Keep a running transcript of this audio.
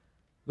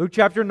Luke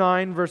chapter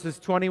 9, verses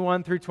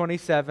 21 through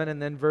 27,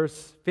 and then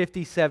verse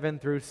 57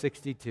 through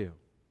 62.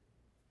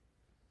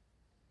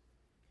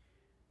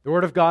 The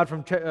Word of God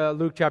from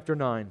Luke chapter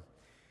 9.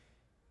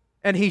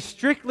 And he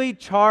strictly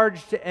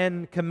charged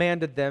and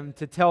commanded them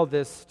to tell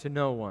this to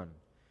no one,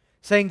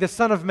 saying, the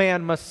Son of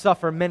Man must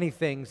suffer many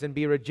things and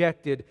be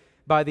rejected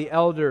by the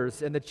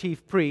elders and the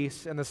chief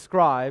priests and the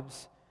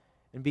scribes,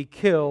 and be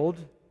killed,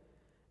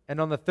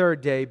 and on the third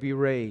day be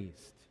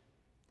raised.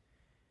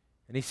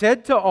 And he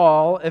said to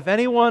all, if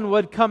anyone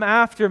would come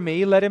after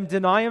me, let him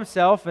deny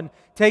himself and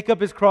take up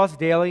his cross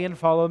daily and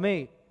follow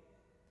me.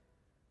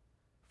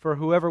 For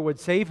whoever would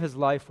save his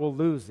life will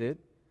lose it,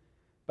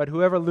 but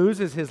whoever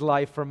loses his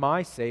life for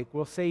my sake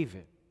will save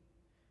it.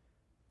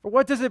 For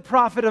what does it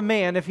profit a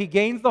man if he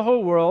gains the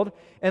whole world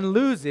and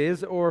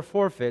loses or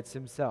forfeits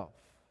himself?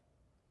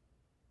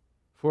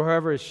 For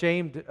whoever is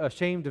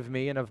ashamed of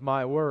me and of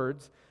my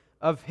words,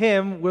 of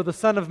him will the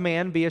Son of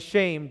Man be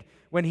ashamed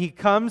when he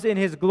comes in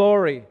his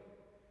glory,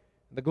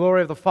 the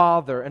glory of the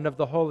Father and of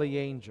the holy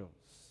angels.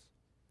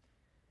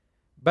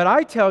 But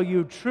I tell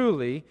you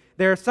truly,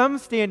 there are some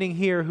standing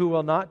here who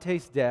will not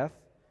taste death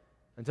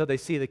until they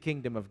see the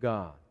kingdom of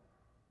God.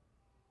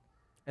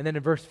 And then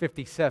in verse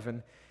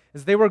 57,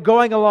 as they were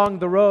going along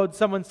the road,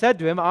 someone said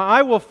to him,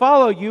 I will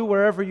follow you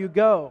wherever you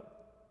go.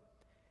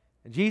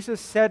 And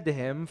Jesus said to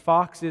him,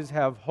 foxes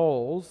have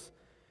holes,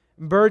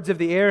 and birds of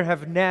the air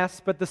have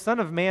nests, but the Son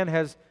of Man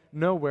has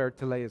nowhere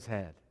to lay his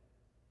head.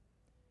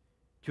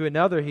 To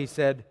another he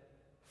said,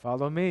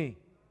 follow me.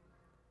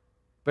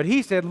 But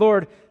he said,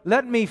 Lord,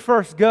 let me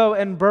first go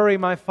and bury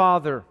my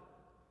father.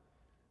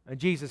 And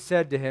Jesus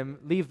said to him,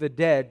 leave the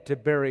dead to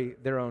bury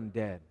their own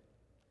dead.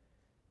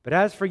 But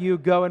as for you,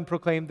 go and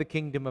proclaim the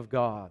kingdom of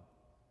God.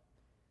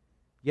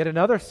 Yet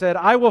another said,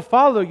 I will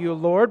follow you,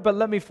 Lord, but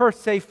let me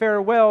first say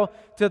farewell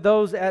to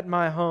those at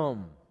my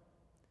home.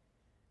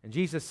 And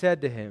Jesus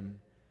said to him,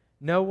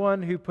 no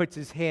one who puts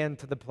his hand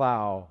to the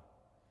plow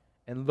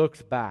and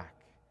looks back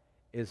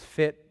is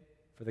fit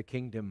for the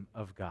kingdom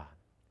of God.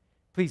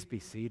 Please be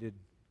seated.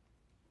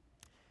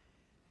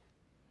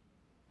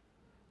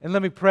 And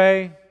let me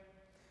pray.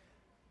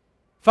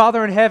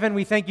 Father in heaven,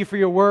 we thank you for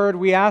your word.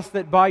 We ask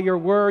that by your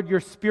word, your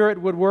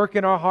Spirit would work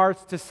in our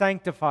hearts to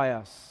sanctify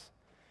us.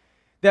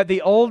 That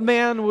the old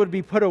man would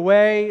be put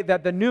away,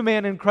 that the new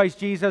man in Christ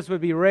Jesus would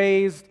be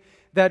raised,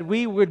 that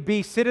we would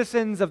be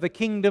citizens of the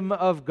kingdom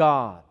of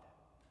God,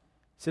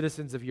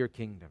 citizens of your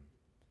kingdom.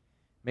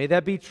 May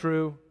that be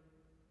true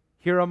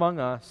here among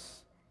us.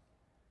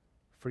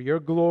 For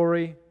your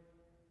glory,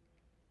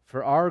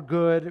 for our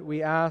good,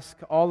 we ask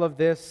all of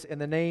this in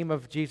the name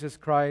of Jesus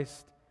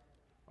Christ,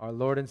 our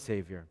Lord and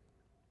Savior.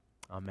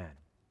 Amen.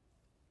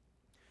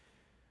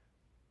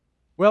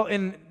 Well,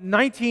 in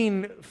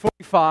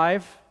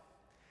 1945,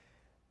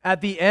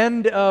 at the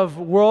end of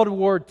World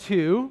War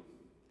II,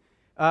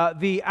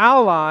 the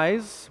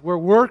Allies were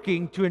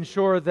working to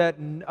ensure that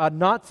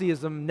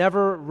Nazism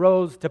never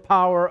rose to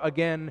power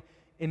again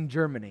in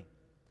Germany.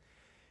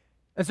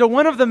 And so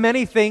one of the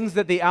many things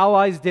that the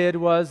Allies did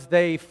was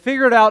they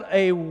figured out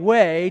a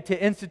way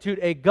to institute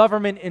a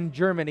government in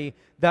Germany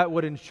that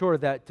would ensure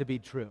that to be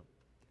true.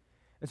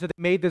 And so they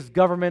made this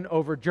government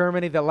over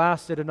Germany that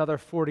lasted another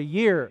 40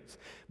 years.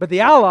 But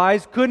the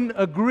Allies couldn't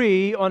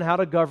agree on how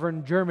to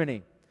govern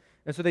Germany.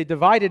 And so they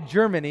divided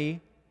Germany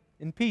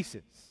in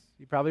pieces.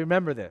 You probably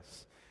remember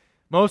this.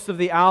 Most of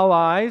the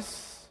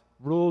Allies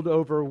ruled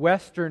over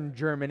Western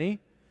Germany.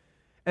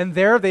 And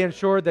there they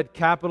ensured that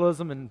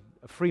capitalism and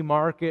a free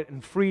market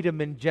and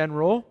freedom in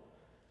general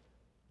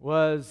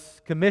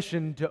was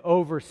commissioned to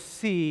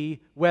oversee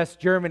West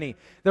Germany.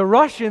 The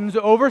Russians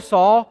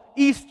oversaw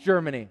East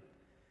Germany,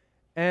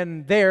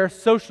 and there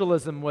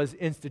socialism was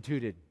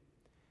instituted.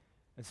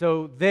 And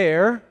so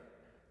there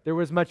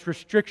was much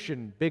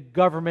restriction, big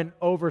government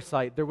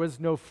oversight. There was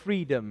no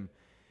freedom.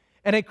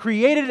 And it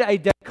created a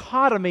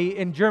dichotomy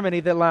in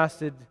Germany that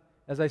lasted,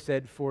 as I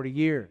said, 40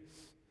 years.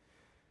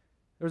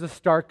 There was a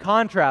stark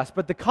contrast,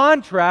 but the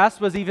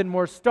contrast was even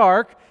more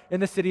stark in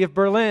the city of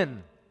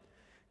Berlin,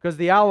 because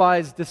the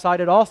Allies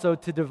decided also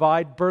to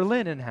divide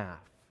Berlin in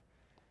half.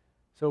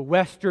 So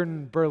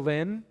Western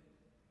Berlin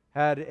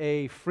had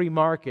a free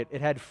market,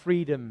 it had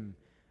freedom,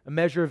 a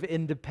measure of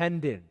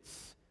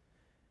independence.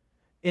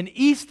 In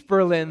East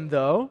Berlin,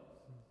 though,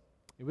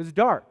 it was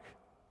dark,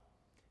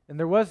 and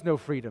there was no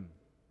freedom.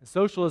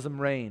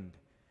 Socialism reigned.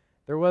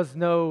 There was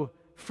no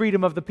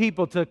freedom of the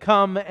people to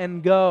come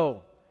and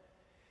go.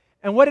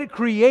 And what it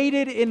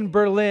created in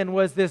Berlin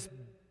was this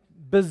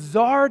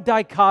bizarre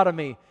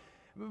dichotomy.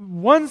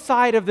 One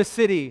side of the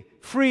city,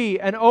 free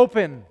and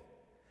open.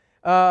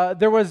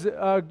 There was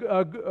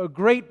a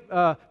great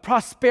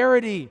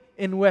prosperity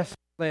in West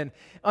Berlin.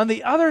 On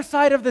the other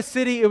side of the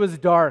city, it was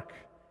dark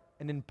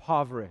and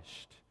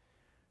impoverished.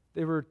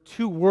 There were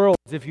two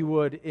worlds, if you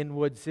would, in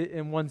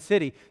one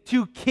city.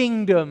 Two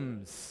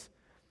kingdoms.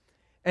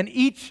 And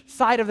each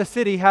side of the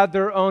city had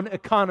their own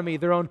economy,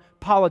 their own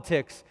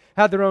politics,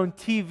 had their own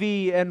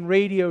TV and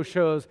radio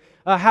shows,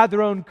 had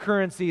their own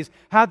currencies,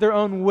 had their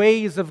own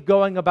ways of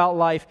going about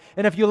life.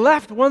 And if you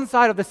left one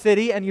side of the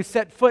city and you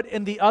set foot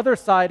in the other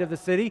side of the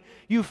city,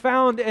 you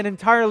found an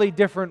entirely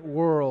different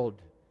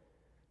world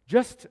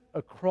just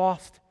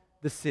across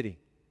the city,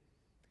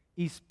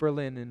 East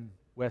Berlin and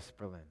West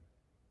Berlin.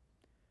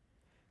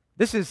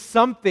 This is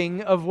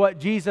something of what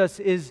Jesus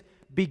is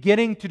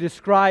beginning to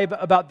describe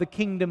about the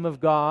kingdom of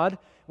God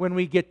when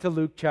we get to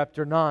Luke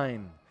chapter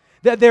 9.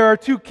 That there are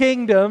two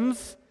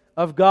kingdoms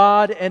of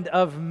God and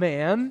of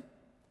man,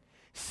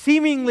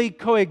 seemingly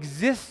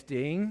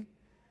coexisting,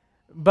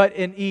 but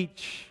in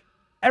each,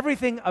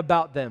 everything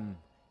about them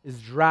is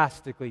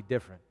drastically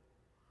different.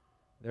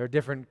 There are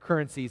different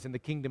currencies in the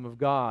kingdom of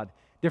God,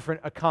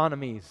 different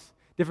economies,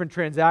 different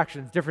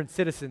transactions, different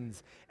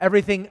citizens.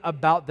 Everything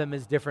about them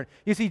is different.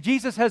 You see,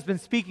 Jesus has been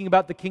speaking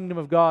about the kingdom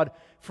of God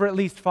for at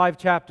least 5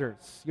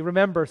 chapters. You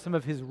remember some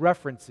of his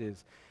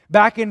references.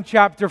 Back in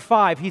chapter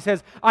 5, he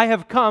says, I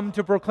have come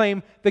to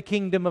proclaim the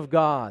kingdom of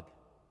God.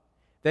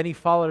 Then he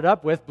followed it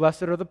up with,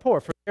 blessed are the poor,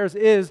 for theirs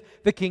is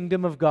the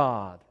kingdom of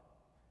God.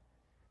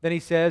 Then he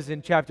says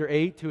in chapter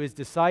 8 to his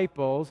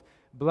disciples,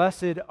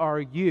 blessed are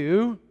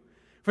you,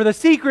 for the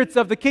secrets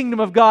of the kingdom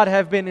of God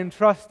have been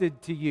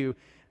entrusted to you.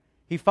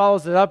 He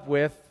follows it up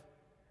with,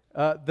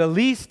 the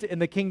least in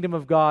the kingdom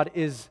of God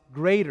is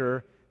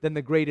greater than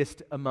the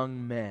greatest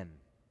among men.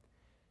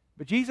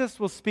 But Jesus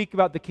will speak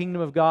about the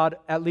kingdom of God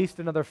at least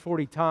another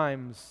 40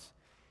 times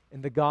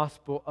in the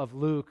Gospel of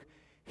Luke.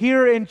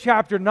 Here in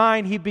chapter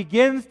 9, he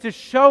begins to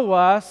show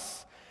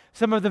us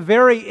some of the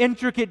very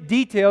intricate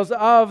details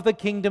of the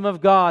kingdom of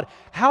God,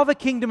 how the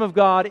kingdom of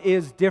God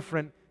is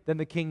different than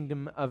the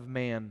kingdom of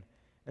man.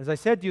 As I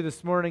said to you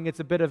this morning, it's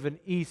a bit of an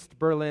East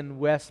Berlin,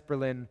 West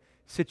Berlin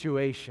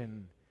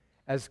situation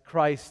as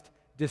Christ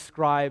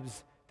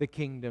describes the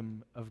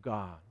kingdom of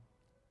God.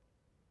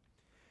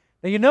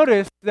 Now you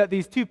notice that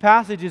these two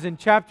passages in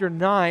chapter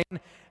 9,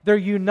 they're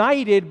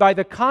united by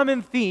the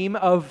common theme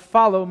of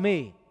follow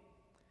me.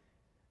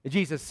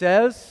 Jesus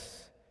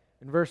says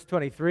in verse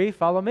 23,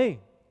 follow me.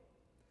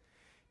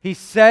 He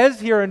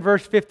says here in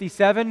verse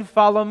 57,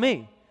 follow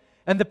me.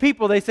 And the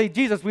people, they say,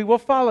 Jesus, we will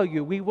follow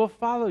you. We will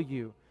follow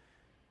you.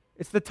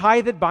 It's the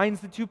tie that binds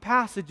the two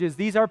passages.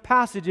 These are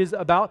passages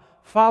about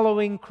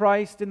following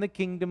Christ in the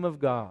kingdom of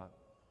God.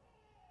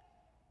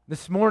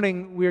 This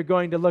morning, we are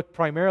going to look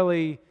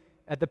primarily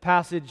at the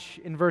passage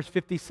in verse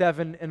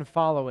 57 and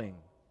following.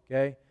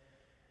 Okay?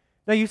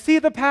 Now you see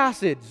the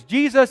passage.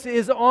 Jesus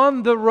is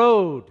on the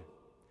road.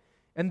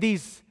 And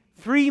these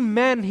 3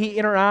 men he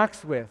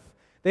interacts with,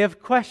 they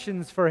have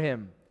questions for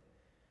him.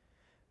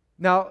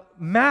 Now,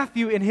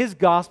 Matthew, in his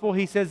gospel,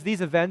 he says these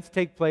events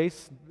take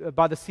place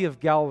by the Sea of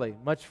Galilee,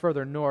 much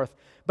further north.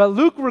 But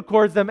Luke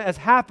records them as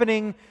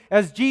happening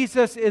as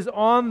Jesus is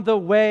on the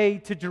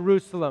way to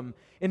Jerusalem.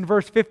 In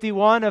verse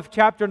 51 of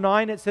chapter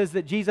 9, it says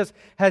that Jesus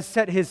has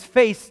set his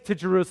face to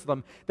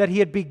Jerusalem, that he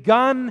had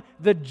begun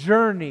the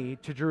journey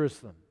to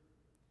Jerusalem,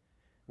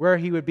 where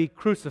he would be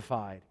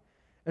crucified.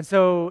 And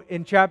so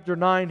in chapter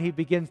 9, he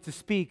begins to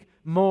speak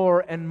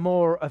more and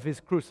more of his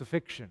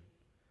crucifixion,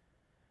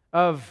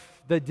 of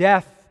the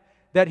death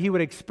that he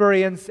would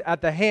experience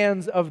at the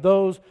hands of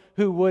those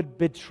who would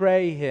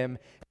betray him.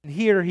 And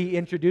here he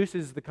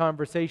introduces the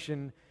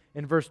conversation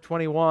in verse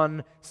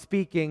 21,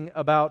 speaking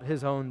about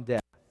his own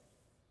death.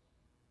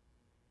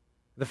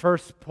 The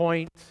first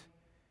point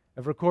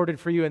I've recorded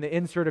for you in the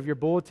insert of your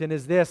bulletin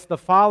is this: the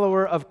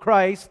follower of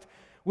Christ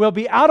will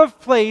be out of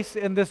place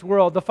in this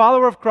world. The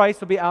follower of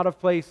Christ will be out of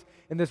place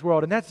in this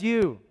world. And that's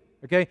you,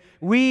 okay?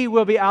 We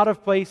will be out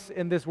of place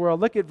in this world.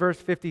 Look at verse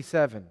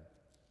 57.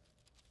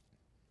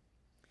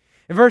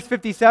 In verse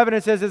 57,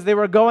 it says, as they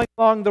were going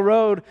along the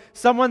road,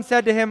 someone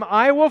said to him,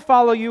 I will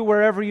follow you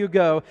wherever you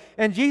go.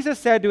 And Jesus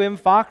said to him,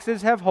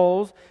 foxes have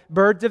holes,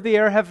 birds of the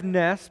air have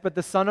nests, but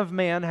the Son of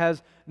Man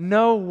has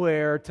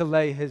nowhere to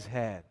lay his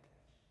head.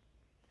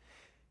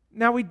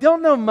 Now, we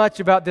don't know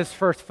much about this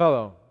first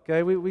fellow.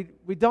 Okay,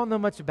 we don't know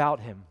much about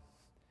him.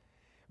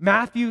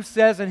 Matthew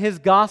says in his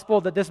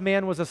gospel that this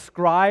man was a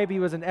scribe. He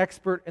was an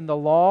expert in the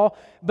law.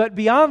 But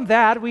beyond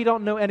that, we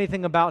don't know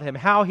anything about him,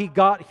 how he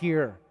got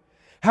here,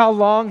 how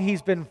long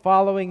he's been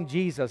following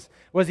Jesus.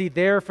 Was he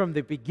there from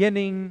the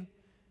beginning?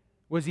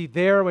 Was he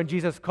there when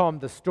Jesus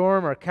calmed the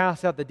storm or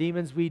cast out the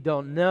demons? We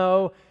don't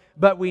know.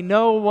 But we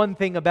know one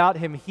thing about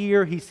him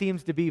here. He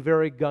seems to be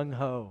very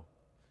gung-ho.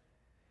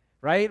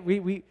 Right?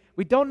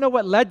 We don't know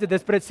what led to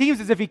this, but it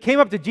seems as if he came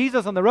up to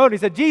Jesus on the road and he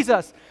said,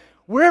 Jesus,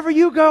 wherever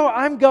you go,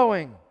 I'm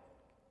going.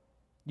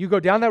 You go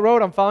down that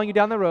road, I'm following you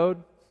down the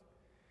road.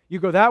 You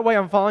go that way,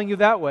 I'm following you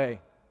that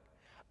way.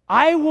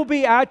 I will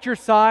be at your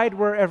side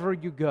wherever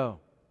you go.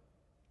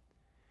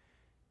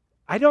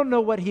 I don't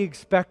know what he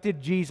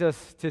expected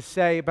Jesus to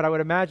say, but I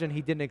would imagine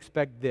he didn't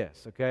expect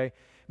this, okay?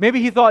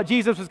 Maybe he thought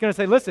Jesus was going to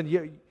say,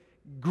 listen,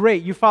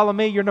 great, you follow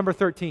me, you're number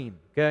 13,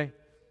 okay?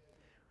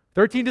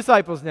 13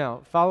 disciples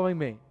now following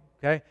me,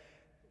 okay?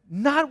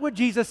 Not what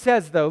Jesus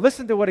says, though.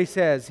 Listen to what he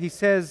says. He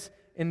says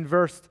in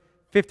verse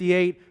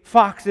 58,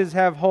 foxes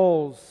have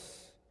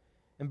holes,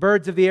 and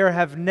birds of the air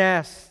have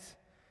nests,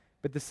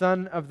 but the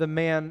Son of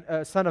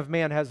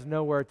Man has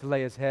nowhere to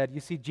lay his head. You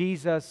see,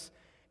 Jesus,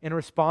 in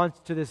response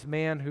to this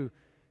man who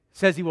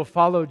says he will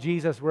follow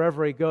Jesus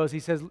wherever he goes, he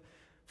says,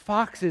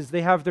 foxes,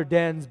 they have their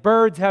dens,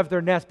 birds have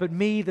their nests, but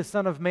me, the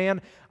Son of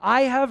Man,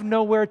 I have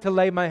nowhere to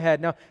lay my head.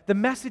 Now, the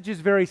message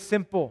is very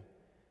simple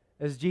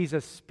as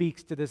Jesus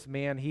speaks to this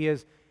man. He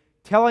is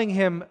telling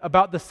him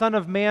about the Son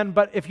of Man,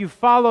 but if you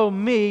follow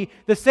me,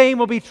 the same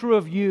will be true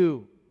of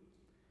you.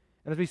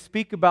 And as we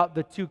speak about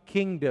the two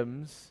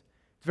kingdoms,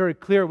 it's very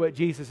clear what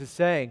Jesus is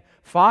saying.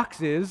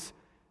 Foxes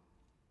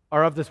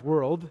are of this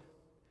world,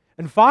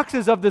 and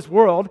foxes of this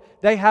world,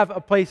 they have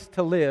a place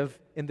to live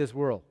in this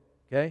world.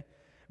 Okay?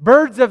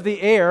 Birds of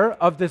the air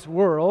of this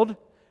world,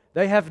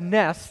 they have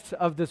nests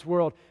of this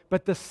world.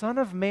 But the Son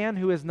of Man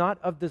who is not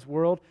of this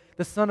world,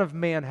 the Son of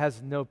Man has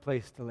no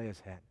place to lay his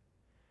head.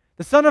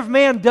 The Son of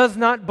Man does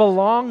not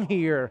belong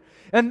here.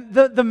 And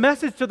the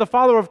message to the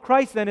follower of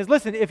Christ then is,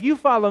 listen, if you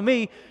follow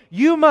me,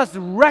 you must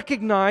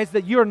recognize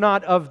that you're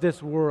not of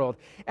this world.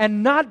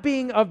 And not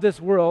being of this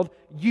world,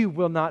 you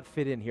will not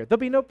fit in here. There'll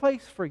be no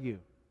place for you.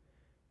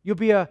 You'll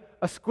be a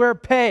square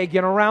peg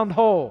in a round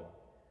hole.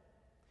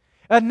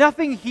 And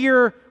nothing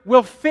here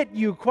will fit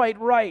you quite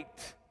right.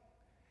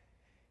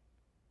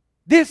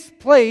 This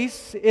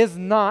place is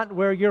not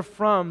where you're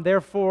from,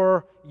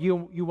 therefore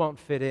you won't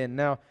fit in.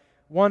 Now,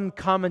 one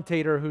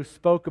commentator who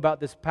spoke about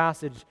this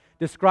passage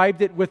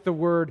described it with the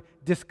word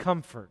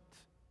discomfort.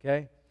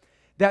 Okay?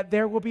 That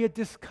there will be a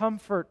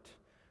discomfort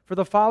for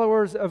the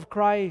followers of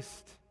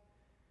Christ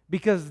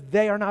because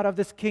they are not of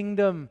this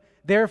kingdom.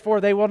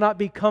 Therefore, they will not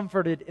be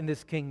comforted in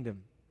this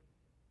kingdom.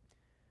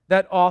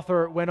 That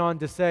author went on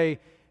to say,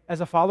 as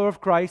a follower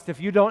of Christ,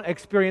 if you don't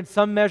experience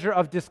some measure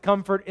of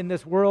discomfort in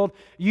this world,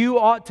 you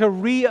ought to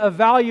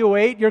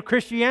reevaluate your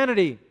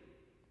Christianity.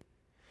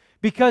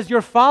 Because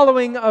your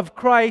following of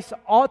Christ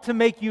ought to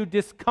make you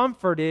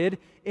discomforted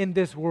in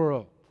this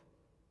world.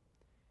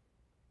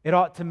 It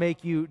ought to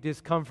make you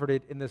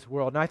discomforted in this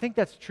world. And I think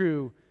that's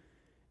true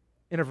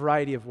in a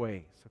variety of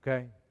ways,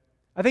 okay?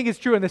 I think it's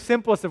true in the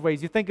simplest of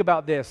ways. You think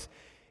about this.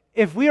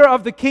 If we are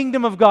of the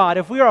kingdom of God,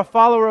 if we are a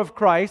follower of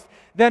Christ,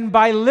 then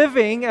by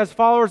living as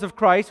followers of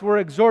Christ, we're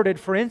exhorted,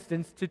 for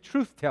instance, to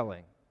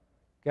truth-telling,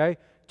 okay?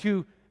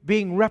 To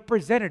being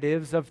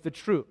representatives of the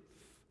truth.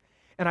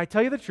 And I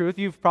tell you the truth,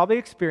 you've probably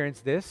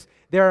experienced this.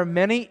 There are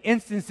many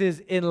instances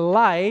in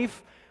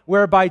life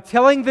where by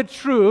telling the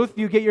truth,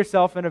 you get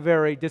yourself in a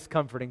very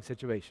discomforting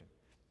situation.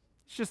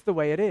 It's just the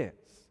way it is,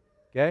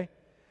 okay?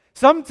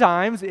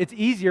 Sometimes it's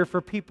easier for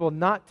people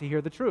not to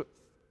hear the truth.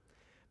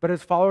 But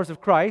as followers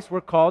of Christ,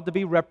 we're called to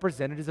be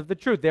representatives of the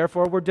truth.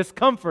 Therefore, we're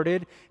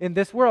discomforted in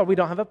this world. We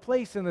don't have a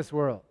place in this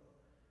world.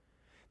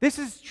 This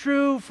is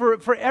true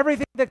for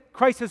everything that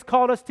Christ has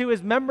called us to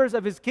as members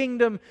of His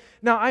kingdom.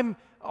 Now, I'm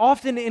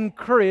often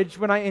encouraged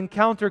when I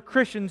encounter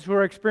Christians who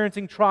are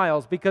experiencing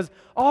trials, because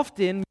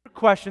often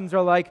questions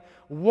are like,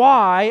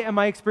 why am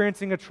I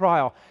experiencing a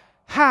trial?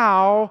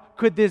 How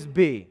could this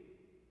be?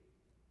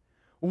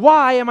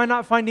 Why am I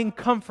not finding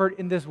comfort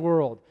in this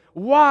world?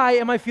 Why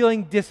am I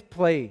feeling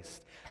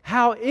displaced?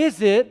 How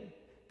is it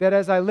that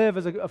as I live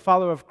as a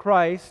follower of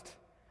Christ,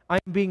 I'm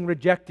being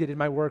rejected in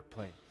my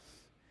workplace?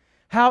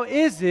 How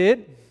is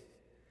it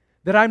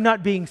that I'm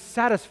not being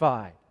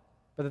satisfied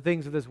by the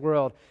things of this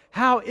world?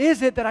 How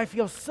is it that I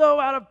feel so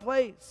out of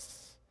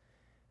place?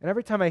 And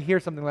every time I hear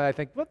something like that, I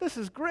think, well, this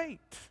is great.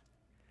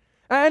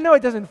 I know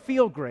it doesn't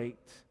feel great.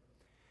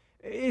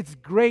 It's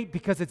great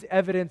because it's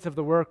evidence of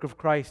the work of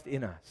Christ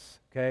in us,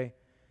 okay?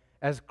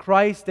 As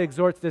Christ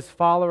exhorts this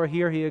follower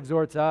here, He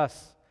exhorts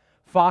us.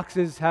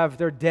 Foxes have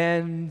their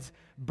dens,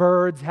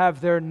 birds have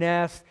their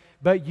nests,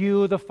 but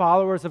you, the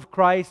followers of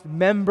Christ,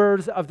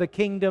 members of the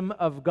kingdom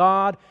of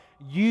God,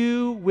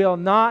 you will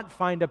not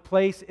find a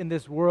place in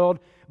this world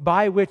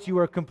by which you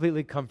are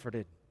completely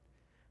comforted.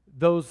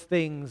 Those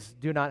things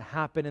do not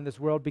happen in this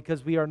world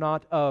because we are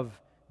not of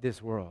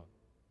this world.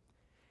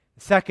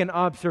 Second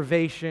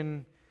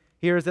observation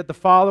here is that the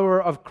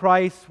follower of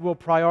Christ will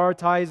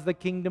prioritize the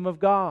kingdom of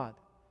God.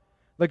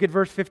 Look at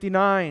verse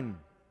 59.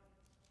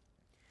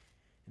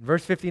 In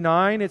verse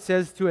 59, it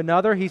says, to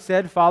another he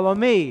said, follow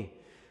me.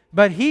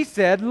 But he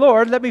said,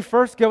 Lord, let me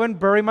first go and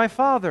bury my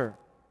father.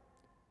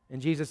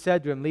 And Jesus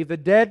said to him, leave the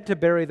dead to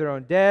bury their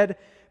own dead,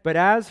 but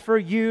as for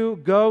you,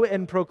 go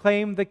and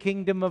proclaim the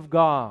kingdom of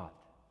God.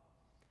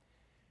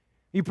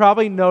 You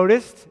probably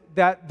noticed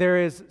that there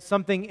is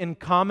something in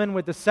common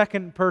with the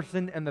second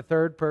person and the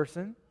third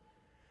person.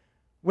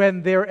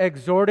 When they're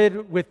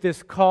exhorted with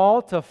this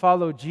call to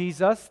follow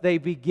Jesus, they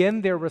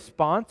begin their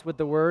response with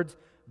the words,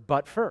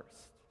 but first.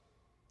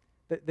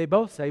 They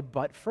both say,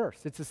 but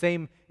first. It's the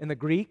same in the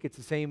Greek, it's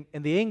the same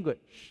in the English,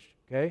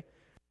 okay?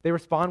 They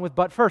respond with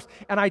but first.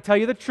 And I tell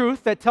you the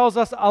truth, that tells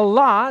us a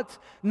lot,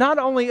 not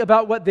only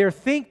about what they're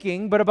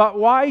thinking, but about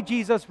why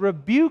Jesus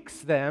rebukes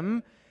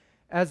them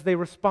as they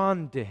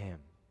respond to Him.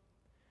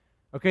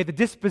 Okay, the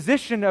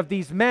disposition of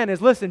these men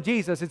is, listen,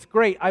 Jesus, it's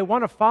great, I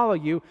want to follow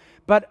you,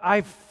 but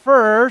I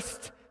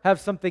first have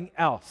something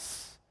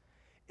else.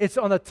 It's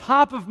on the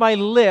top of my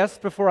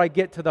list before I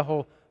get to the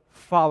whole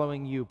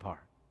following you part.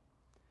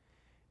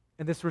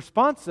 And this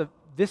response of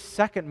this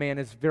second man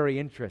is very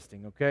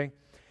interesting, okay?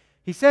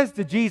 He says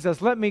to Jesus,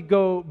 let me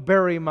go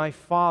bury my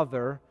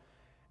father.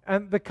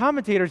 And the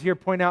commentators here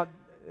point out,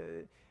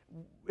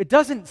 it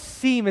doesn't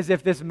seem as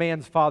if this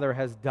man's father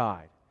has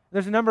died.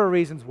 There's a number of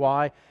reasons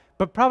why,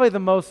 but probably the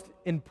most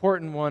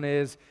important one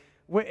is,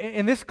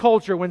 in this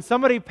culture, when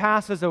somebody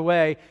passes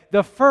away,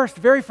 the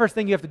very first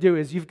thing you have to do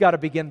is you've got to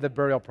begin the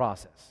burial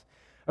process.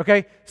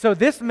 Okay? So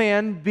this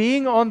man,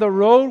 being on the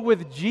road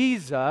with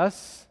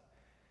Jesus,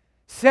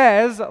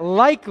 says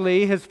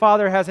likely his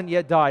father hasn't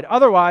yet died.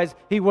 Otherwise,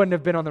 he wouldn't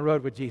have been on the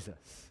road with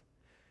Jesus.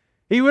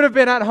 He would have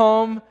been at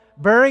home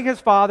burying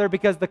his father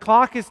because the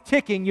clock is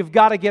ticking. You've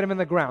got to get him in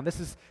the ground. This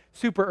is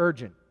super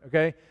urgent,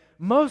 okay?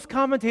 Most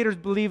commentators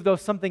believe, though,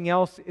 something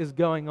else is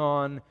going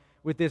on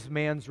with this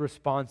man's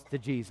response to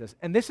Jesus.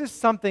 And this is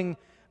something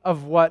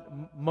of what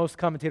most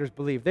commentators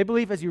believe. They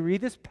believe, as you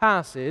read this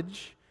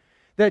passage,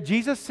 that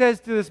Jesus says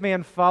to this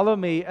man, follow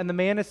me, and the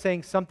man is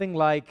saying something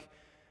like,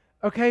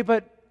 okay,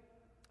 but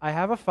I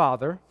have a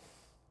father,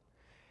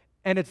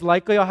 and it's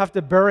likely I'll have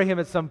to bury him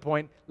at some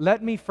point.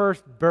 Let me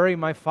first bury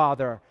my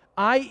father,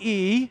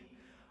 i.e.,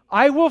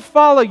 I will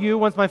follow you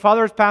once my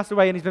father has passed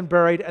away and he's been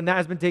buried and that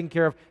has been taken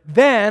care of.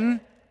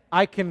 Then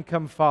I can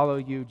come follow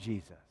you,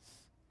 Jesus.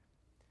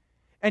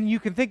 And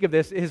you can think of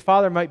this, his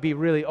father might be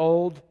really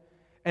old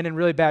and in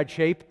really bad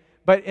shape,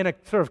 but in a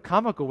sort of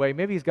comical way,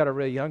 maybe he's got a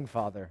really young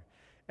father.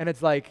 And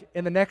it's like,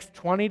 in the next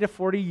 20 to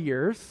 40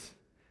 years,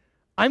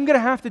 I'm going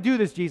to have to do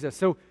this, Jesus.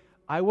 So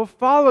I will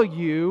follow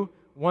you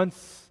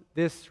once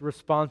this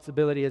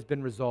responsibility has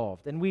been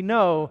resolved. And we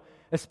know,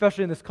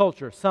 especially in this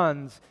culture,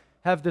 sons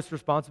have this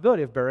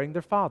responsibility of burying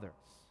their fathers,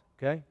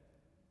 okay?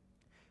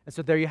 And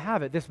so there you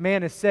have it. This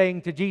man is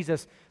saying to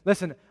Jesus,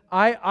 listen,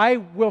 I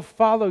will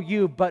follow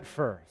you, but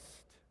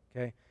first,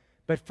 okay?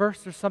 But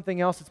first there's something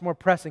else that's more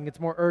pressing, it's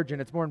more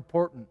urgent, it's more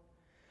important.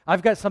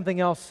 I've got something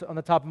else on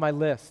the top of my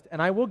list,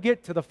 and I will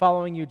get to the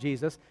following you,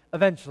 Jesus,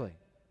 eventually.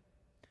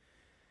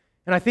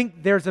 And I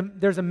think there's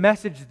a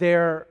message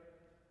there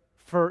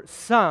for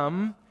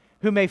some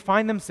who may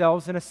find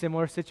themselves in a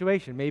similar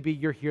situation. Maybe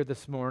you're here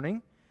this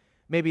morning,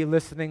 maybe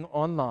listening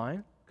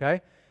online,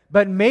 okay?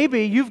 But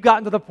maybe you've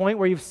gotten to the point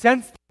where you've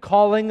sensed the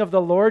calling of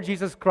the Lord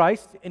Jesus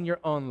Christ in your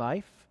own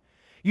life.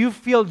 You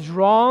feel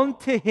drawn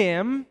to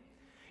Him.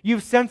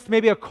 You've sensed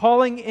maybe a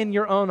calling in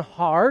your own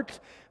heart,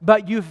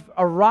 but you've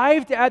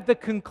arrived at the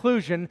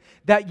conclusion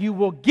that you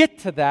will get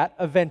to that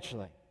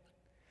eventually.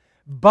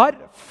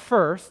 But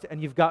first,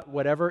 and you've got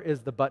whatever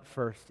is the but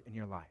first in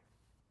your life.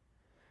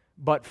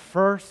 But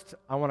first,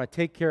 I want to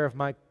take care of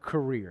my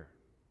career,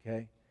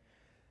 okay?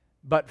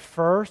 But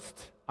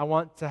first, I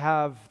want to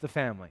have the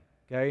family,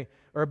 okay?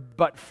 Or,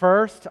 but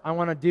first, I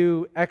want to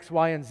do X,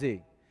 Y, and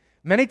Z.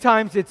 Many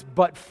times it's,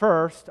 but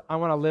first, I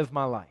want to live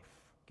my life,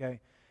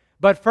 okay?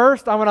 But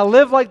first, I want to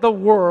live like the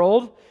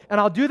world, and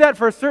I'll do that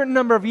for a certain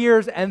number of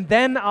years, and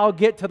then I'll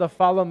get to the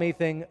follow me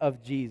thing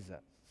of Jesus.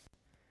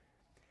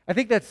 I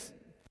think that's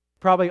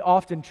probably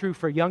often true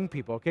for young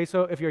people, okay?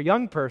 So if you're a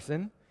young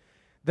person,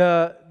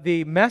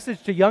 the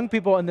message to young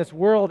people in this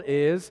world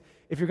is,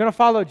 if you're going to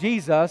follow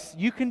Jesus,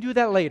 you can do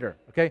that later,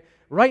 okay?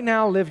 Right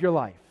now, live your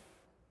life.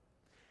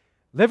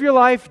 Live your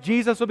life.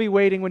 Jesus will be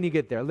waiting when you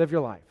get there. Live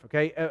your life,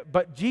 okay?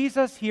 But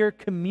Jesus here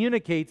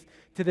communicates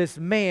to this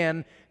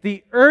man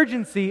the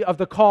urgency of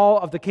the call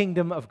of the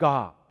kingdom of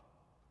God.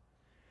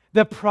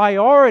 The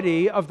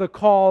priority of the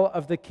call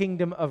of the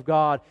kingdom of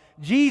God.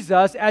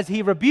 Jesus, as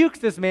He rebukes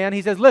this man,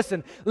 He says,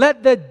 listen,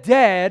 let the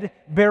dead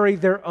bury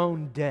their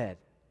own dead.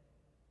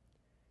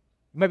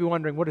 You might be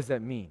wondering, what does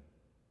that mean?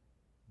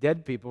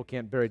 Dead people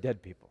can't bury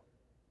dead people,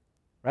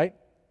 right?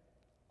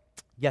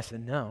 Yes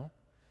and no.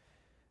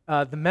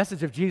 The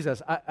message of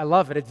Jesus, I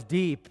love it. It's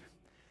deep,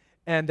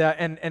 and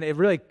it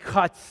really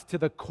cuts to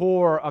the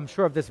core, I'm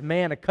sure, of this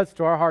man. It cuts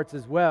to our hearts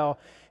as well.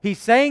 He's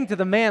saying to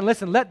the man,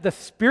 listen, let the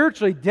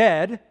spiritually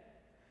dead,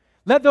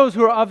 let those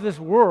who are of this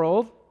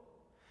world,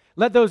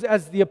 let those,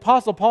 as the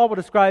Apostle Paul will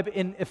describe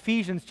in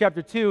Ephesians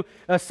chapter 2,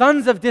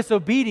 sons of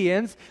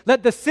disobedience,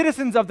 let the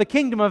citizens of the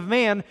kingdom of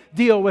man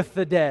deal with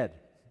the dead.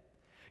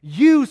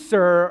 You,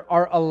 sir,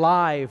 are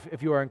alive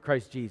if you are in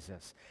Christ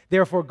Jesus.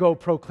 Therefore, go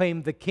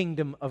proclaim the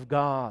kingdom of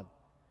God.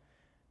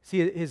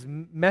 See, his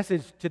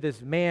message to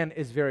this man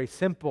is very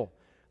simple.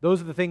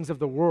 Those are the things of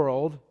the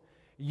world.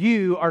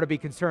 You are to be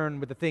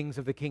concerned with the things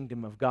of the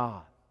kingdom of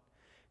God.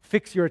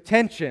 Fix your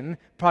attention,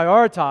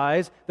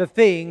 prioritize the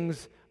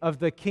things of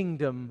the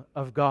kingdom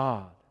of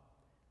God.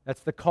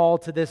 That's the call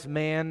to this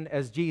man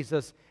as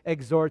Jesus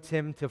exhorts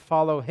him to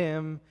follow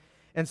Him.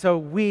 And so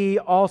we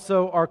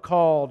also are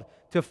called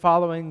to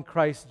following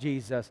Christ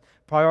Jesus,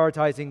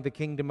 prioritizing the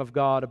kingdom of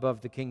God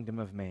above the kingdom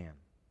of man.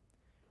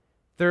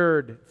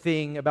 Third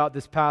thing about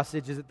this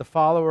passage is that the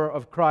follower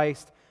of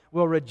Christ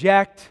will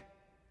reject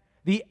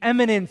the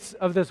eminence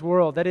of this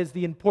world, that is,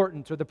 the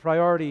importance or the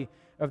priority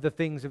of the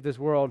things of this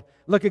world.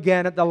 Look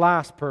again at the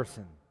last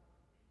person.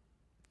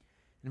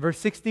 In verse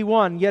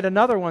 61, yet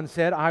another one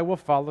said, I will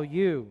follow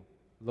you,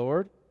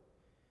 Lord.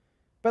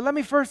 But let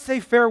me first say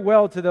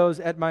farewell to those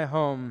at my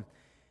home.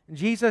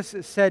 Jesus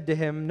said to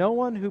him, "No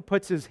one who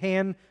puts his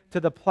hand to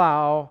the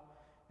plow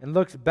and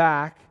looks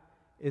back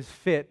is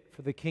fit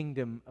for the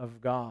kingdom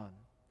of God."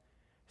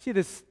 See,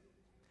 this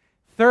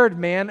third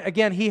man,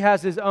 again, he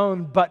has his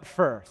own but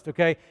first,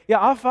 okay? Yeah,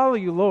 I'll follow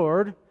you,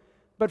 Lord,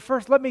 but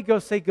first let me go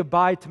say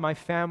goodbye to my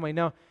family.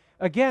 Now,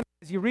 again,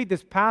 as you read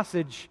this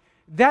passage,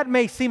 that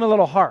may seem a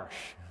little harsh,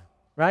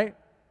 right?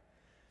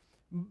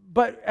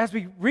 But as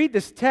we read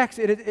this text,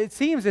 it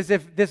seems as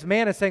if this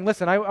man is saying,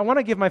 listen, I want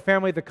to give my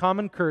family the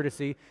common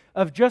courtesy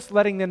of just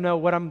letting them know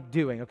what I'm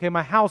doing, okay?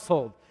 My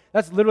household.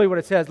 That's literally what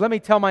it says. Let me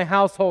tell my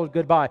household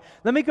goodbye.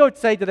 Let me go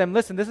say to them,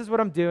 listen, this is what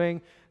I'm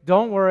doing.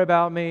 Don't worry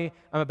about me.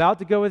 I'm about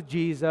to go with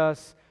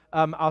Jesus.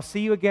 I'll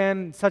see you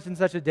again such and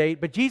such a date.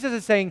 But Jesus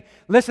is saying,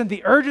 listen,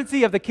 the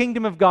urgency of the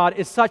kingdom of God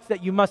is such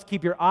that you must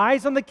keep your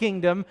eyes on the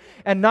kingdom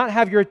and not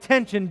have your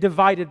attention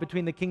divided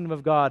between the kingdom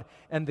of God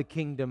and the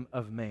kingdom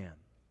of man.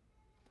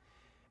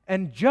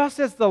 And just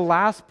as the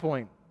last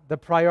point, the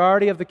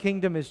priority of the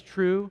kingdom is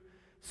true,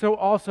 so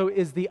also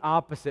is the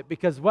opposite,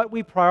 because what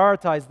we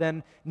prioritize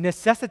then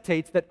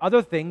necessitates that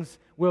other things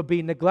will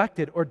be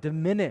neglected or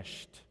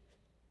diminished.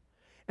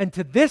 And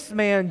to this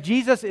man,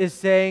 Jesus is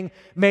saying,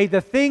 may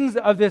the things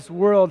of this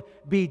world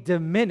be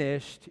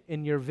diminished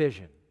in your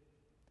vision.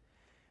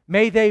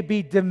 May they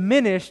be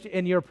diminished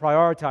in your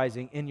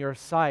prioritizing, in your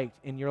sight,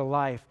 in your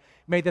life.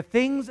 May the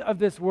things of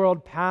this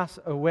world pass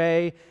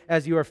away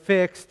as you are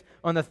fixed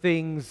on the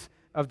things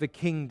of the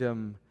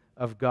kingdom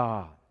of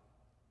God.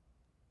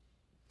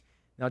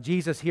 Now,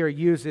 Jesus here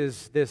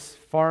uses this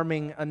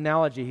farming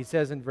analogy. He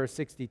says in verse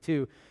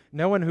 62,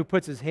 "No one who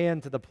puts his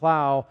hand to the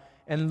plow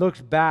and looks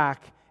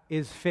back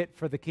is fit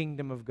for the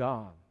kingdom of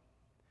God."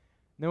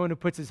 No one who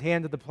puts his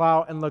hand to the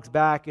plow and looks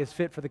back is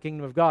fit for the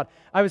kingdom of God.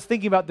 I was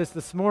thinking about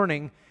this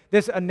morning.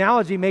 This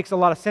analogy makes a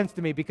lot of sense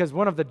to me because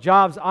one of the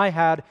jobs I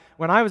had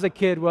when I was a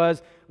kid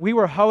was we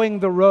were hoeing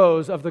the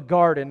rows of the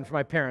garden for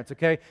my parents,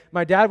 okay?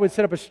 My dad would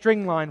set up a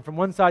string line from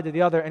one side to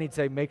the other and he'd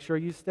say, make sure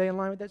you stay in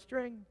line with that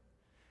string,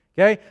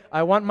 okay?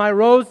 I want my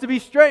rows to be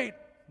straight,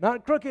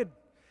 not crooked.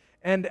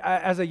 And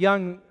as a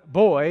young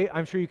boy,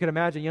 I'm sure you can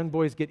imagine young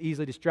boys get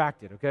easily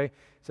distracted, okay?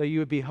 So you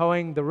would be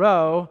hoeing the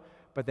row,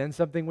 but then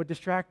something would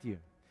distract you.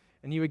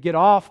 And you would get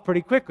off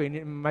pretty quickly.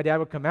 And my dad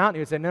would come out and he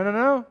would say,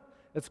 no,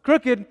 that's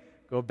crooked.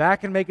 Go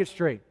back and make it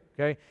straight,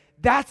 okay?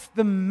 That's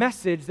the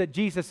message that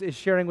Jesus is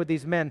sharing with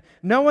these men.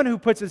 No one who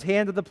puts his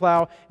hand to the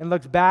plow and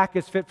looks back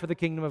is fit for the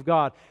kingdom of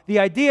God. The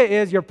idea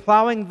is you're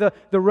plowing the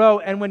row,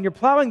 and when you're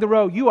plowing the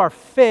row, you are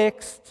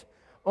fixed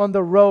on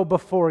the row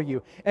before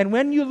you. And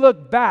when you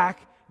look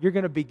back, you're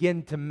going to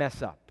begin to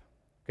mess up,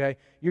 okay?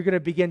 You're going to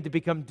begin to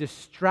become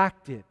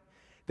distracted.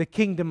 The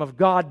kingdom of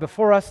God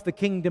before us, the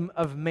kingdom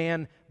of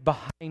man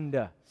behind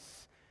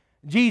us.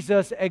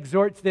 Jesus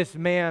exhorts this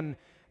man,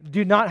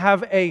 do not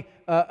have a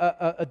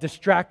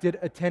distracted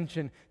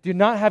attention. Do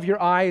not have your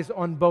eyes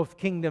on both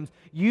kingdoms.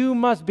 You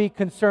must be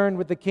concerned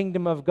with the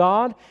kingdom of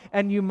God,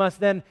 and you must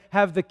then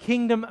have the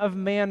kingdom of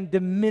man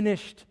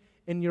diminished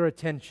in your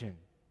attention.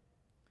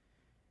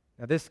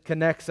 Now this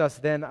connects us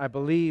then, I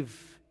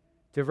believe,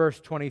 to verse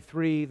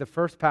 23, the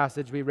first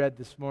passage we read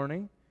this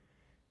morning,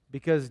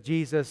 because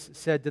Jesus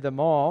said to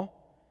them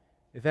all,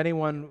 if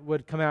anyone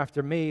would come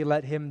after me,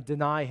 let him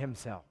deny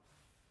himself.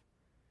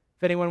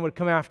 If anyone would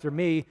come after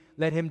me,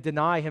 let him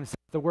deny himself.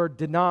 The word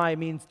deny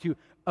means to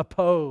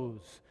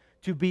oppose,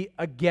 to be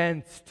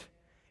against.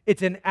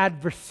 It's an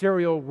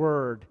adversarial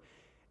word.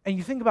 And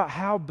you think about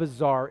how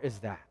bizarre is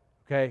that,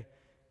 okay?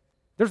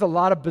 There's a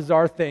lot of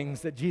bizarre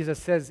things that Jesus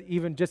says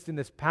even just in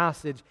this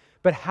passage,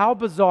 but how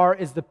bizarre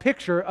is the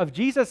picture of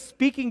Jesus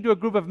speaking to a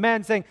group of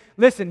men saying,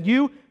 listen,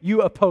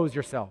 you oppose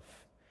yourself.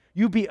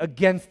 You be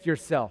against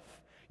yourself.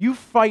 You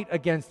fight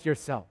against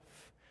yourself.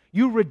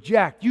 You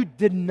reject. You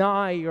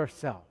deny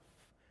yourself.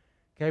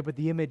 Okay, but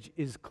the image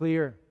is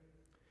clear.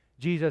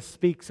 Jesus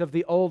speaks of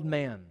the old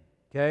man.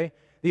 Okay,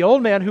 the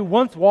old man who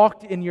once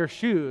walked in your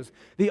shoes.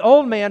 The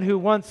old man who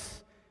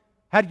once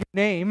had your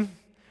name.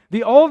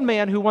 The old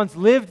man who once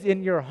lived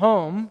in your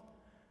home.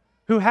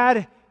 Who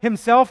had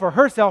himself or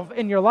herself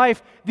in your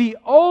life. The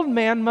old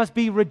man must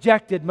be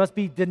rejected, must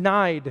be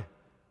denied,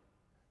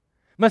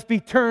 must be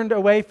turned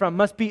away from,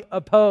 must be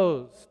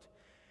opposed.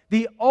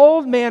 The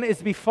old man is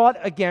to be fought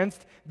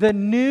against. The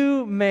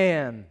new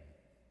man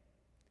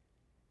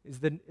is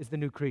the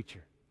new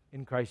creature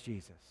in Christ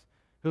Jesus,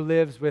 who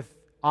lives with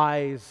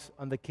eyes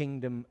on the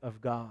kingdom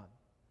of God.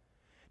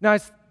 Now,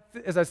 as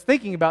I was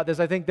thinking about this,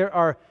 I think there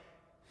are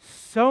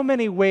so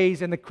many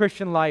ways in the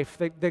Christian life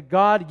that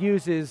God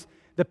uses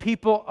the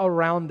people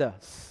around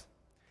us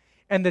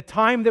and the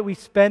time that we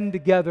spend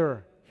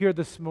together here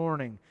this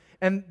morning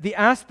and the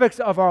aspects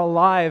of our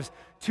lives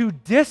to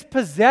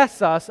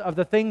dispossess us of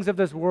the things of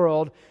this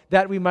world,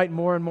 that we might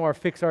more and more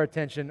fix our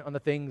attention on the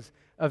things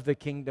of the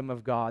kingdom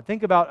of God.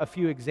 Think about a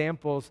few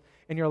examples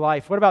in your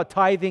life. What about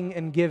tithing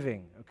and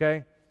giving,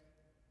 okay?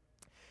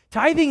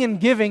 Tithing and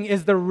giving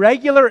is the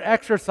regular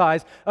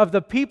exercise of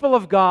the people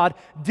of God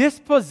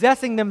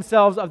dispossessing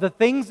themselves of the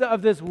things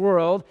of this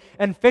world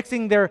and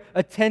fixing their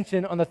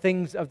attention on the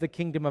things of the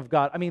kingdom of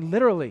God. I mean,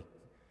 literally.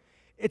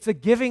 It's a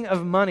giving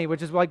of money,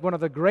 which is like one of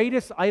the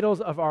greatest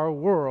idols of our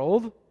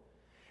world,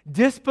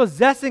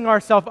 dispossessing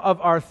ourselves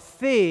of our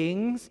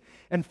things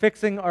and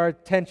fixing our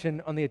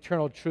attention on the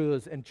eternal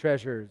truths and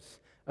treasures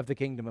of the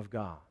kingdom of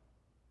God.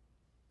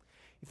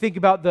 You think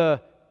about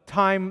the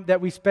time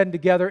that we spend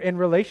together in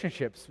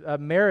relationships,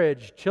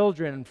 marriage,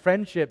 children,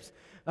 friendships,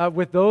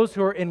 with those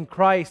who are in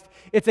Christ.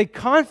 It's a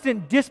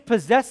constant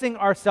dispossessing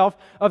ourselves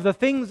of the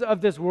things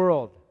of this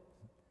world,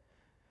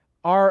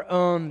 our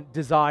own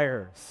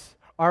desires,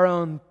 our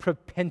own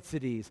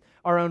propensities,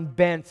 our own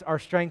bents, our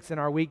strengths and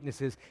our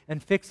weaknesses,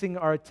 and fixing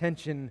our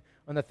attention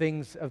on the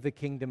things of the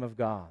kingdom of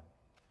God.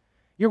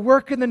 Your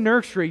work in the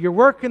nursery, your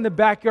work in the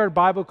backyard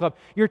Bible club,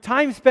 your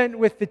time spent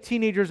with the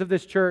teenagers of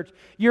this church,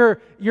 your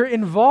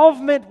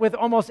involvement with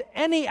almost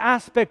any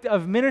aspect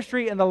of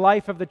ministry in the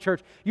life of the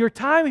church, your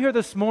time here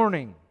this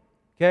morning,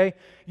 okay?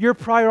 Your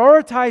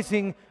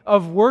prioritizing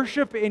of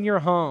worship in your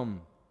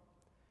home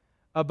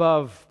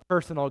above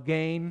personal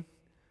gain,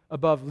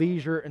 above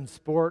leisure and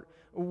sport,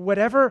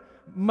 whatever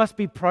must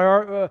be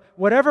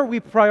whatever we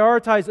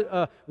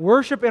prioritize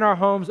worship in our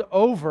homes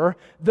over,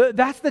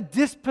 that's the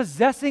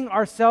dispossessing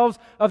ourselves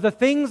of the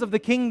things of the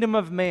kingdom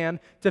of man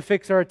to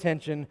fix our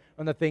attention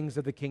on the things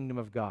of the kingdom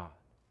of God.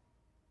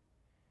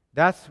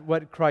 That's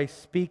what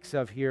Christ speaks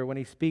of here when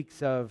he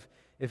speaks of,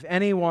 if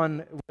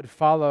anyone would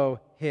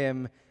follow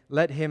him,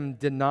 let him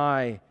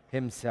deny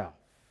himself.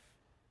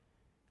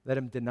 Let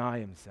him deny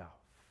himself.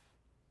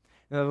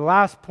 Now, the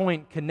last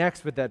point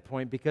connects with that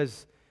point,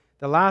 because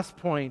the last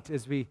point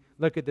as we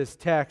look at this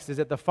text is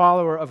that the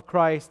follower of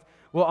Christ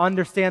will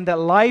understand that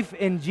life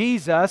in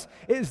Jesus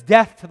is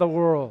death to the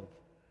world.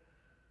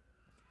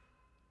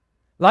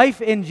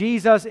 Life in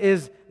Jesus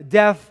is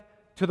death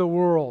to the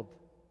world.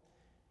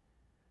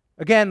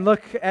 Again,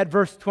 look at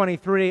verse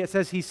 23. It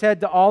says, he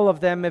said to all of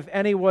them, if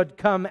any would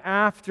come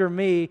after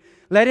me,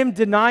 let him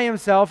deny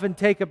himself and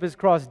take up his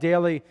cross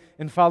daily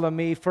and follow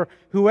me. For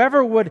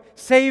whoever would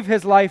save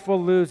his life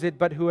will lose it,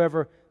 but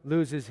whoever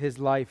loses his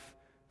life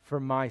for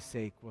my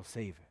sake will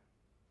save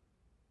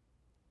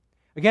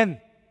it.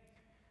 Again,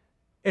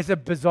 it's a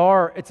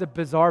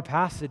bizarre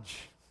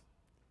passage,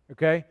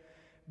 okay?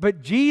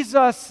 But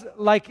Jesus,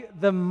 like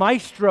the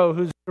maestro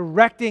who's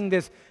directing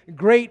this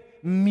great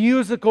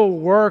musical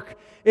work,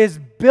 is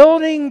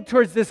building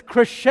towards this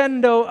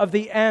crescendo of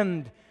the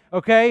end,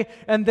 okay?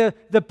 And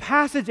the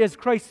passage as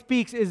Christ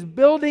speaks is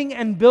building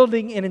and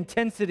building in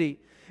intensity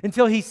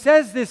until he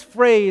says this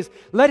phrase,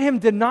 let him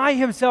deny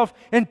himself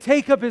and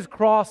take up his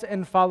cross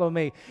and follow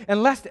me.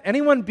 And lest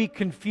anyone be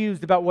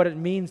confused about what it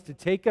means to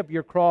take up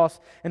your cross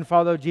and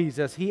follow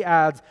Jesus, he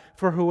adds,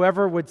 for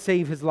whoever would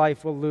save his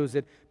life will lose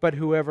it, but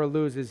whoever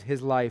loses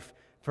his life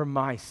for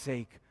my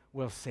sake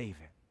will save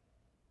it.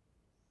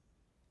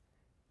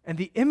 And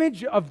the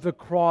image of the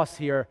cross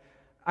here,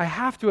 I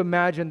have to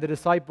imagine the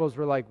disciples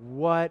were like,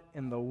 what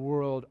in the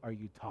world are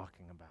you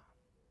talking about?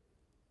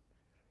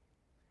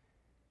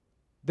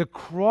 The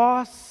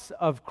cross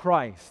of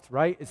Christ,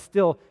 right, is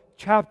still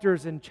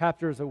chapters and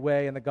chapters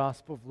away in the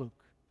Gospel of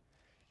Luke.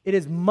 It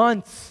is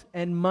months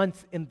and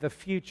months in the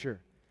future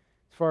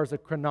as far as the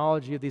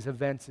chronology of these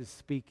events is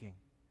speaking.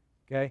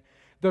 Okay?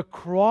 The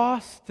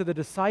cross to the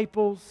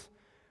disciples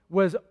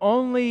was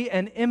only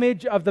an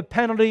image of the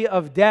penalty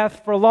of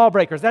death for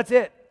lawbreakers. That's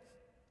it.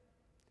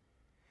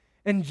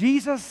 And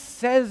Jesus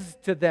says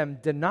to them,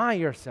 deny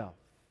yourself,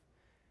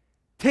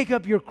 take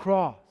up your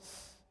cross,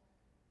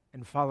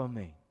 and follow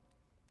me.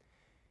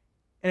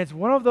 And it's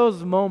one of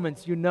those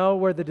moments,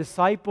 where the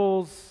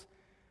disciples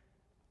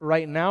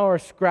right now are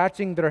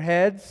scratching their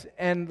heads,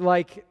 and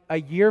like a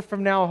year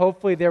from now,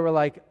 hopefully they were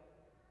like,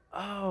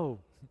 oh,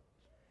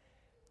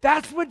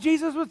 that's what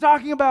Jesus was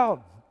talking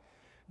about.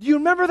 Do you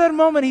remember that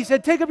moment? He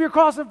said, take up your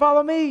cross and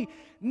follow me.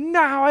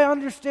 Now I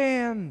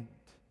understand.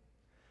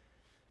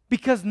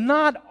 Because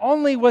not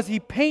only was he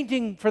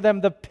painting for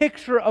them the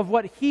picture of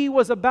what he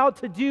was about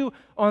to do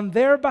on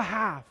their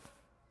behalf,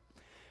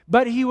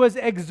 but he was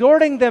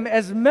exhorting them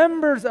as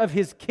members of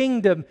his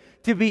kingdom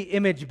to be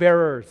image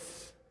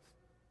bearers.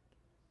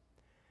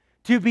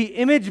 To be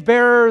image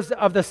bearers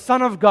of the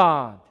Son of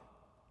God,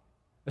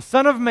 the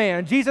Son of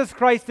Man, Jesus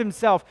Christ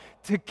himself,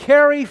 to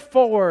carry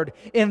forward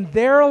in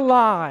their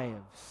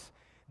lives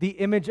the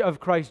image of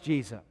Christ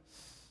Jesus.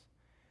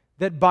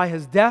 That by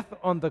his death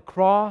on the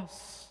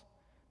cross,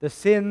 the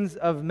sins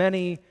of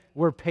many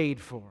were paid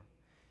for.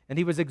 And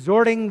he was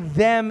exhorting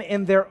them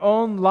in their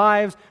own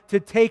lives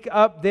to take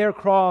up their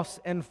cross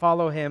and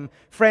follow him.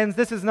 Friends,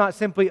 this is not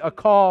simply a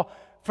call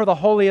for the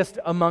holiest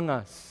among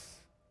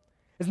us.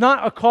 It's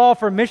not a call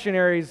for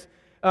missionaries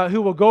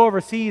who will go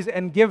overseas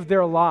and give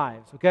their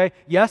lives, okay?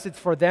 Yes, it's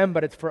for them,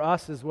 but it's for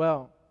us as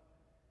well.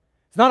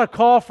 It's not a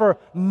call for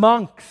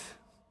monks.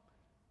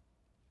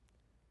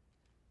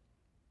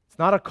 It's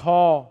not a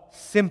call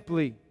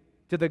simply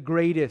to the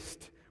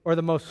greatest or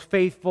the most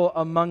faithful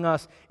among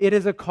us. It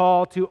is a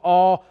call to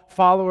all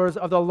followers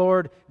of the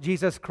Lord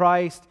Jesus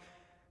Christ.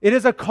 It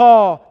is a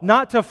call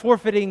not to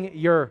forfeiting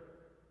your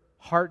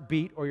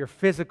heartbeat or your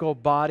physical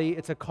body.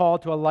 It's a call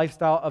to a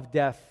lifestyle of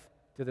death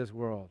to this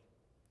world.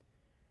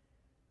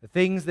 The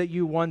things that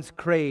you once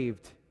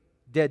craved,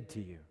 dead to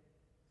you.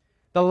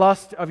 The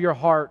lust of your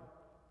heart,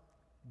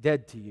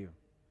 dead to you.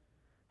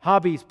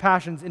 Hobbies,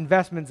 passions,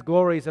 investments,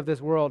 glories of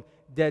this world,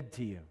 dead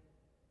to you.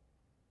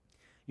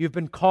 You've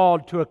been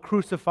called to a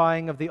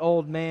crucifying of the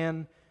old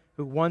man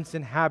who once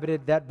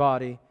inhabited that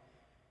body,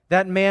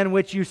 that man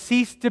which you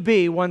ceased to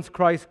be once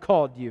Christ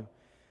called you.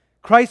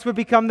 Christ would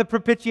become the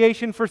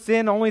propitiation for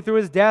sin only through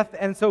His death,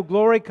 and so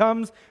glory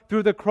comes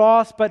through the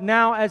cross. But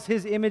now, as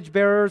His image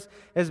bearers,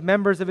 as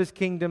members of His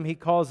kingdom, He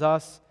calls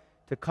us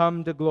to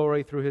come to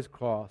glory through His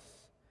cross.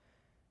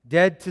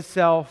 Dead to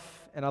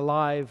self and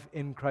alive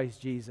in Christ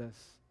Jesus.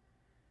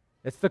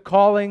 It's the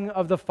calling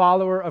of the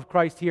follower of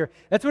Christ here.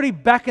 That's what He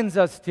beckons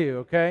us to,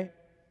 okay?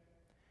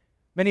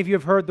 Many of you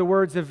have heard the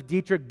words of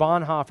Dietrich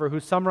Bonhoeffer, who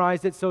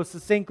summarized it so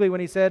succinctly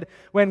when he said,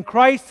 "When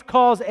Christ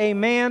calls a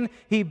man,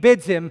 He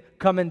bids him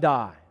come and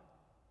die."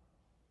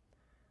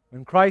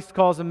 When Christ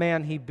calls a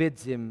man, He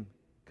bids him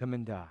come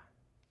and die.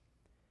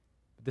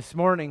 This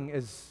morning,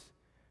 as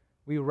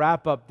we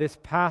wrap up this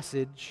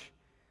passage,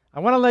 I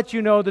want to let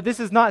you know that this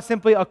is not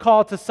simply a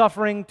call to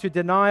suffering, to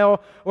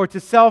denial, or to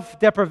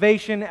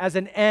self-deprivation as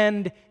an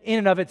end in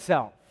and of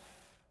itself.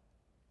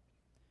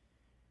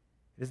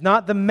 It is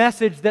not the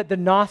message that the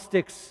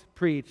Gnostics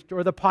preached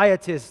or the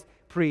Pietists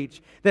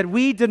preach, that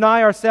we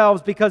deny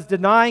ourselves because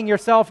denying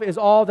yourself is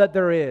all that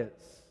there is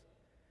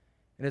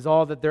and is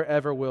all that there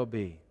ever will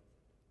be.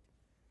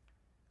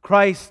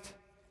 Christ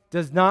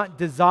does not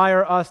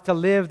desire us to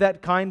live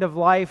that kind of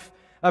life,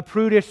 a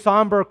prudish,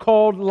 somber,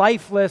 cold,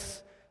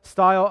 lifeless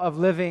style of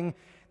living.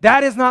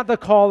 That is not the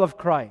call of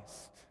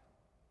Christ.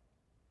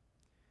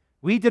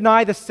 We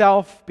deny the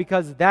self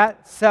because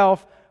that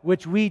self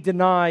which we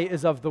deny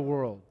is of the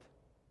world.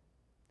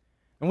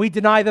 And we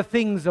deny the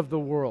things of the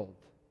world.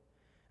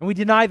 And we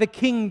deny the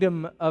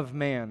kingdom of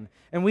man.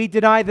 And we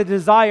deny the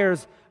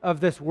desires of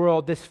this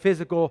world, this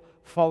physical,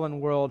 fallen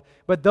world.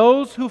 But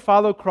those who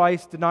follow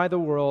Christ deny the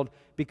world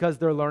because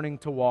they're learning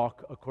to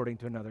walk according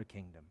to another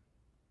kingdom.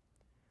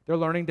 They're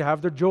learning to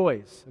have their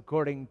joys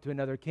according to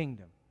another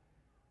kingdom.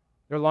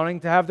 They're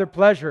longing to have their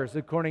pleasures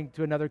according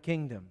to another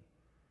kingdom.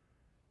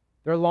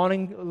 They're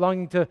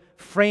longing to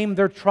frame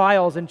their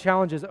trials and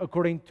challenges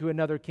according to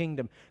another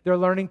kingdom. They're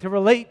learning to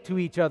relate to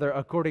each other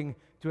according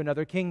to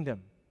another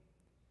kingdom.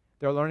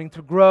 They're learning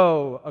to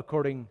grow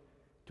according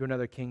to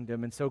another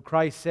kingdom. And so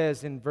Christ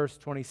says in verse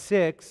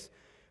 26,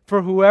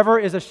 "For whoever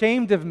is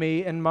ashamed of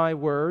me and my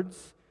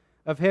words,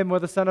 of him will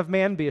the Son of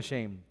Man be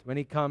ashamed when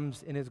He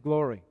comes in His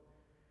glory,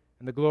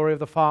 and the glory of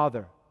the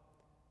Father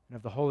and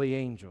of the holy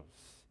angels.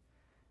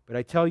 But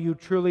I tell you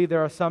truly,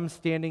 there are some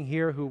standing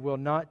here who will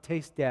not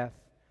taste death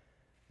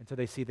until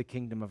they see the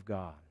kingdom of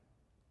God."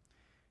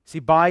 See,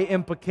 by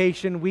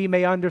implication, we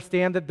may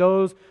understand that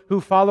those who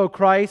follow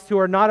Christ, who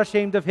are not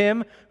ashamed of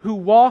Him, who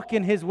walk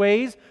in His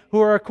ways, who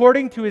are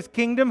according to His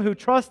kingdom, who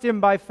trust Him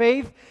by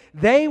faith,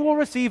 they will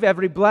receive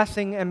every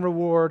blessing and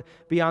reward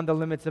beyond the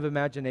limits of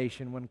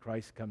imagination when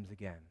Christ comes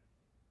again.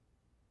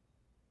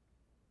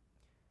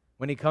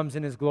 When He comes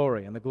in His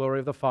glory, and the glory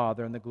of the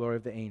Father and the glory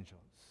of the angels.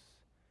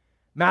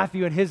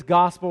 Matthew, in his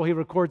gospel, he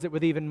records it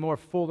with even more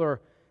fuller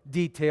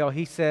detail.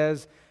 He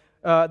says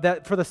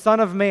that for the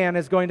Son of Man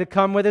is going to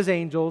come with His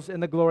angels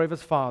in the glory of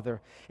His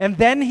Father, and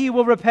then He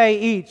will repay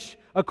each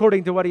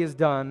according to what he has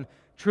done.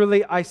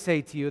 Truly, I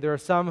say to you, there are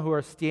some who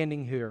are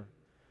standing here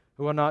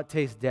who will not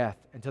taste death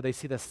until they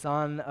see the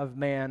Son of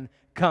Man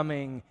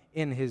coming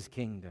in His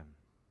kingdom.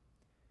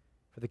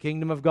 For the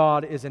kingdom of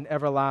God is an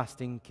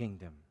everlasting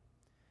kingdom.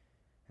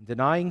 And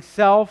denying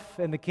self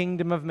and the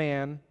kingdom of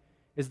man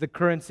is the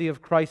currency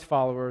of Christ's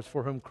followers,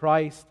 for whom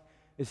Christ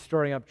is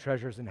storing up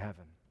treasures in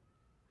heaven.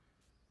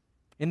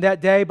 In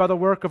that day, by the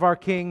work of our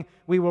King,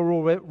 we will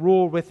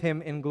rule with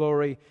Him in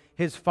glory,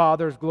 His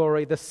Father's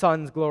glory, the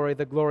Son's glory,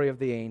 the glory of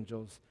the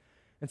angels.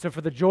 And so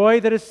for the joy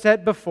that is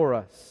set before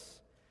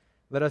us,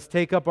 let us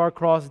take up our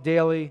cross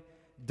daily,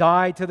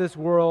 die to this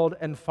world,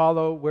 and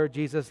follow where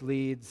Jesus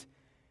leads.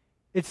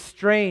 It's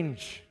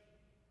strange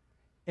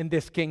in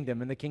this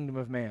kingdom, in the kingdom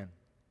of man.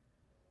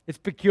 It's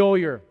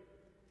peculiar.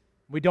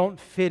 We don't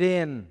fit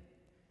in.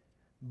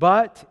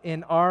 But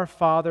in our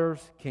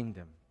Father's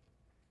kingdom,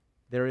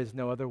 there is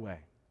no other way.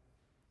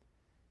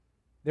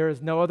 There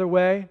is no other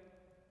way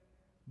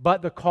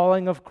but the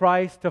calling of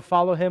Christ to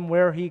follow Him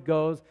where He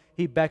goes.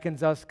 He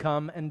beckons us,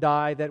 come and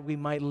die, that we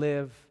might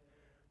live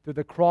through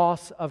the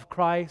cross of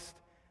Christ,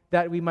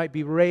 that we might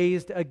be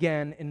raised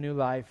again in new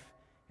life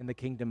in the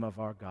kingdom of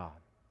our God.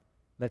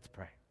 Let's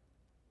pray.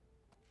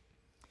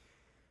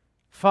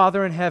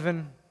 Father in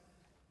heaven,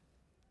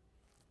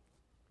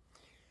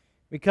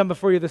 we come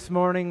before You this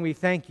morning. We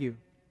thank You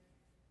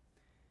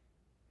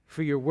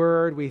for Your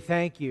word. We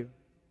thank You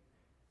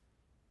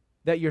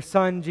that Your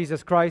Son,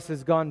 Jesus Christ,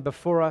 has gone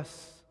before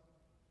us.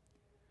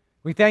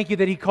 We thank You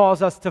that He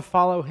calls us to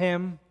follow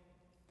Him.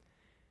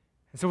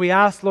 And so we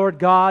ask, Lord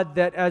God,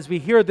 that as we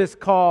hear this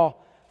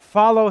call,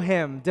 follow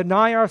Him,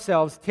 deny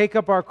ourselves, take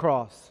up our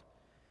cross,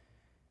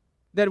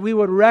 that we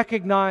would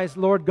recognize,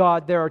 Lord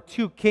God, there are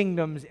two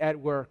kingdoms at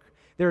work.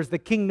 There is the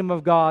kingdom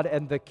of God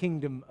and the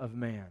kingdom of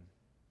man.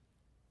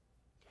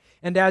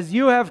 And as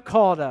you have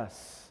called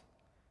us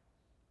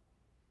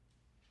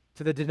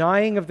to the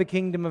denying of the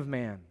kingdom of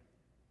man,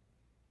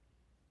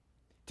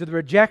 to the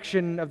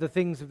rejection of the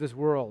things of this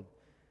world,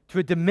 to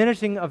a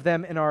diminishing of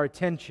them in our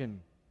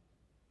attention,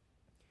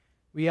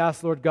 we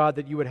ask, Lord God,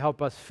 that you would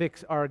help us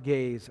fix our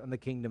gaze on the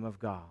kingdom of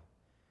God,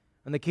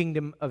 on the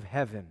kingdom of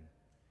heaven,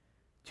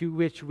 to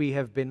which we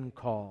have been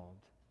called.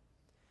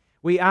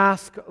 We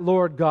ask,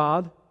 Lord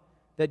God,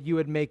 that you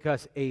would make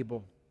us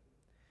able,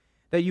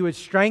 that you would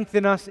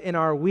strengthen us in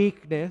our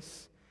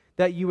weakness,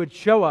 that you would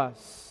show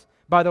us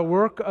by the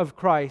work of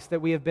Christ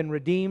that we have been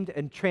redeemed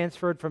and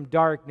transferred from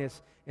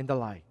darkness into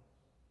light.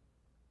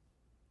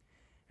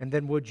 And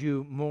then would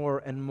you more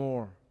and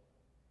more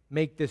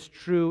make this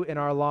true in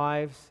our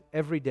lives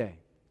every day,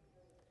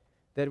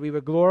 that we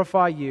would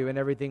glorify you in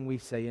everything we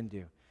say and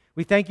do.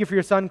 We thank you for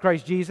your Son,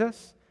 Christ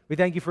Jesus. We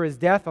thank you for his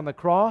death on the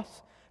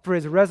cross, for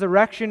his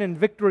resurrection and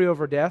victory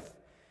over death.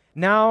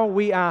 Now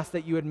we ask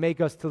that you would make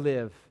us to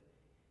live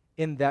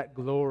in that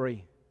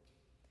glory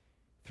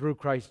through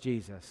Christ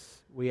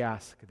Jesus. We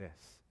ask this.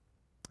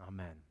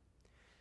 Amen.